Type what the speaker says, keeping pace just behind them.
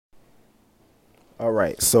All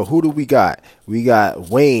right, so who do we got? We got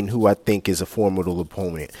Wayne, who I think is a formidable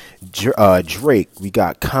opponent. Drake. We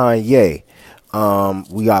got Kanye.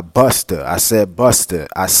 We got Buster. I said Buster.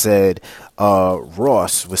 I said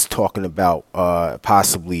Ross was talking about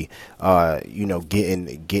possibly having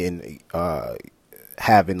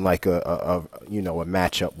like a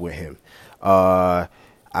matchup with him. I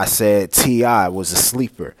said T.I. was a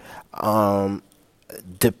sleeper.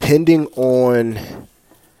 Depending on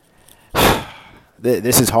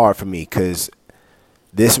this is hard for me because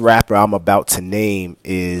this rapper I'm about to name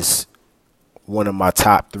is one of my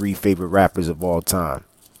top 3 favorite rappers of all time.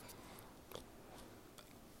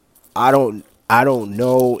 I don't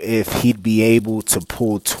know if he'd be able to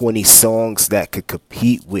pull 20 songs that could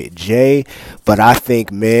compete with Jay, but I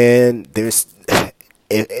think, man,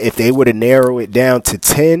 if they were to narrow it down to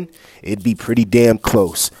 10, it'd be pretty damn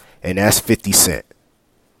close, and that's 50 Cent.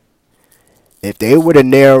 If they were to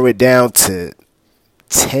narrow it down to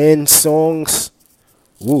 10 songs,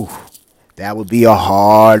 woo, that would be a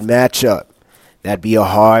hard matchup. That'd be a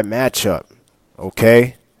hard matchup,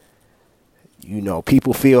 okay?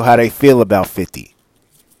 People feel how they feel about 50.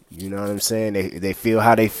 You know what I'm saying? They feel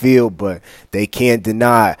how they feel, but they can't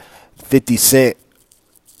deny 50 Cent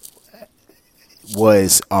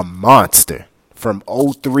was a monster. From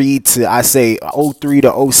 '03 to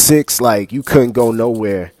 '06, like, you couldn't go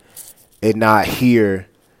nowhere and not hear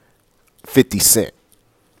 50 Cent.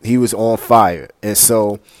 He was on fire. And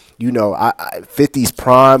so, 50's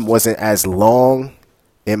prime wasn't as long,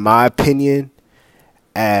 in my opinion,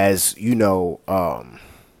 as, I'd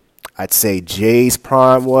say Jay's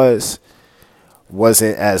prime wasn't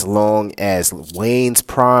as long as Wayne's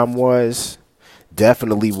prime was.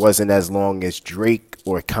 Definitely wasn't as long as Drake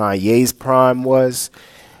or Kanye's prime was.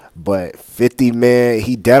 But 50, man,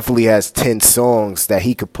 he definitely has 10 songs that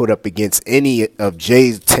he could put up against any of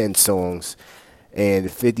Jay's 10 songs.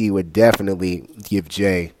 And 50 would definitely give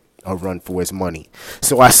Jay a run for his money.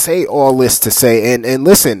 So I say all this to say, and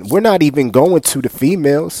listen, we're not even going to the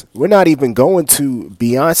females. We're not even going to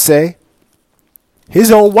Beyonce.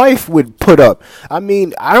 His own wife would put up. I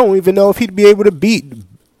mean, I don't even know if he'd be able to beat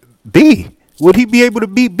B. Would he be able to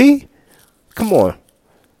beat B? Come on.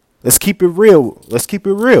 Let's keep it real. Let's keep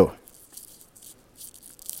it real.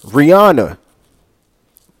 Rihanna.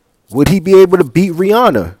 Would he be able to beat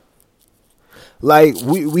Rihanna? Like,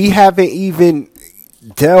 we haven't even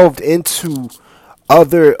delved into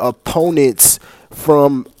other opponents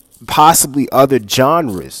from possibly other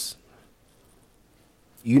genres.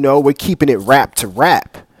 We're keeping it rap to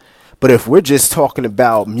rap. But if we're just talking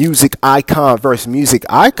about music icon versus music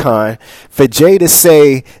icon, for Jay to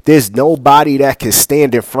say there's nobody that can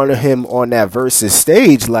stand in front of him on that Verzuz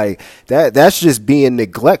stage, like that's just being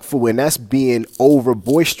neglectful, and that's being over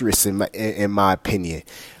boisterous in my opinion.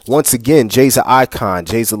 Once again, Jay's an icon.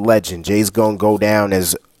 Jay's a legend. Jay's going to go down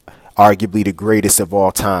as arguably the greatest of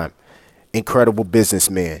all time. Incredible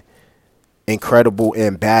businessman. Incredible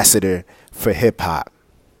ambassador for hip hop.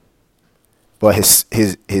 But his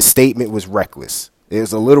statement was reckless. It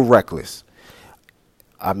was a little reckless.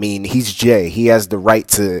 I mean, he's Jay. He has the right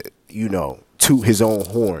to, toot his own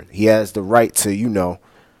horn. He has the right to,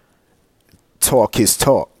 talk his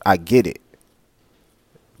talk. I get it.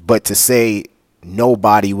 But to say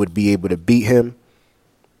nobody would be able to beat him,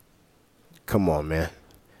 come on, man.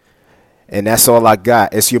 And that's all I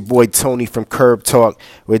got. It's your boy Tony from Curb Talk.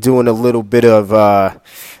 We're doing a little bit of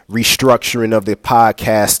restructuring of the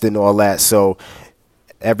podcast and all that. So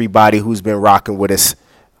everybody who's been rocking with us,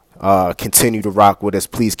 continue to rock with us.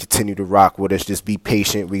 Please continue to rock with us. Just be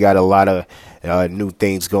patient. We got a lot of new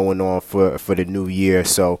things going on for the new year.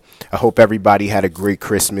 So I hope everybody had a great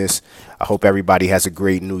Christmas. I hope everybody has a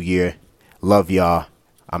great new year. Love y'all.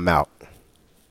 I'm out.